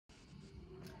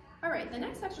right, the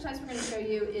next exercise we're going to show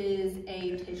you is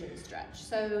a pigeon stretch.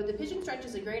 So the pigeon stretch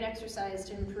is a great exercise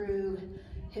to improve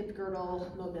hip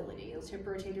girdle mobility. Those hip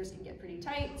rotators can get pretty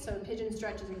tight, so a pigeon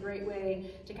stretch is a great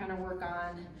way to kind of work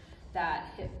on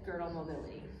that hip girdle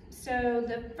mobility. So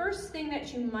the first thing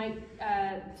that you might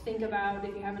think about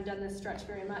if you haven't done this stretch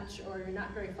very much or you're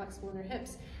not very flexible in your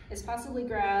hips is possibly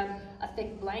grab a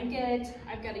thick blanket.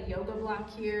 I've got a yoga block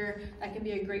here. That can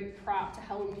be a great prop to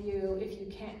help you if you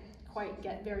can't quite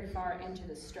get very far into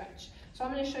the stretch. So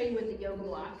I'm going to show you with the yoga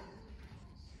block.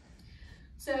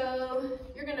 So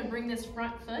you're going to bring this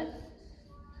front foot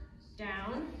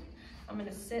down. I'm going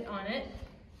to sit on it.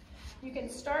 You can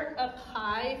start up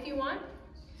high if you want.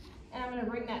 And I'm going to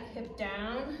bring that hip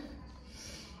down.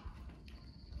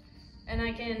 And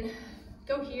I can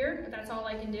go here, if that's all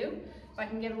I can do. If I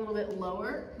can get a little bit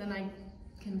lower, then I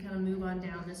can kind of move on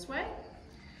down this way.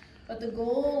 But the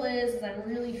goal is I'm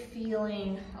really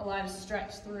feeling a lot of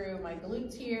stretch through my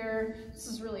glutes here. This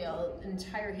is really an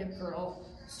entire hip girdle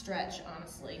stretch,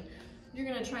 honestly. You're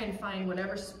gonna try and find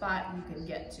whatever spot you can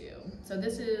get to. So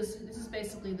this is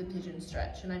basically the pigeon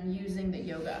stretch, and I'm using the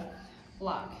yoga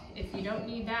block. If you don't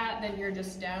need that, then you're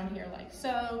just down here like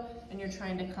so, and you're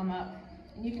trying to come up.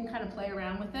 And you can kind of play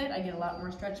around with it. I get a lot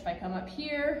more stretch if I come up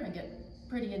here. I get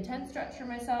pretty intense stretch for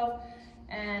myself.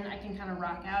 And I can kind of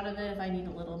rock out of it if I need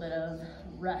a little bit of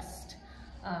rest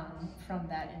from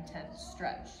that intense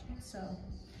stretch. So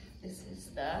this is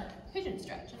the pigeon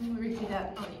stretch, and we'll repeat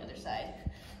that on the other side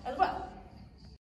as well.